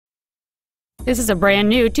This is a brand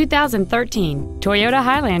new 2013 Toyota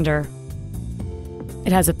Highlander.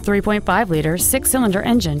 It has a 3.5-liter six-cylinder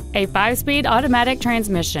engine, a 5-speed automatic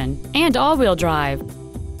transmission, and all-wheel drive.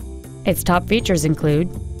 Its top features include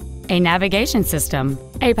a navigation system,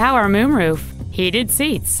 a power moonroof, heated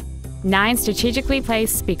seats, 9 strategically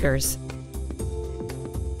placed speakers,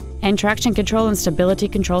 and traction control and stability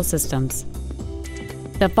control systems.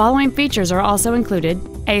 The following features are also included: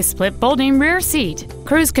 a split folding rear seat,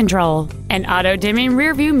 cruise control, an auto-dimming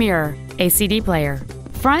rearview mirror, a CD player,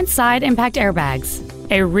 front side impact airbags,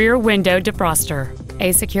 a rear window defroster,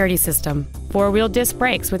 a security system, 4-wheel disc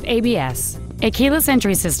brakes with ABS, a keyless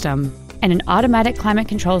entry system, and an automatic climate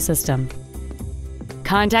control system.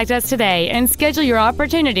 Contact us today and schedule your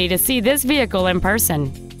opportunity to see this vehicle in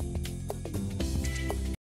person.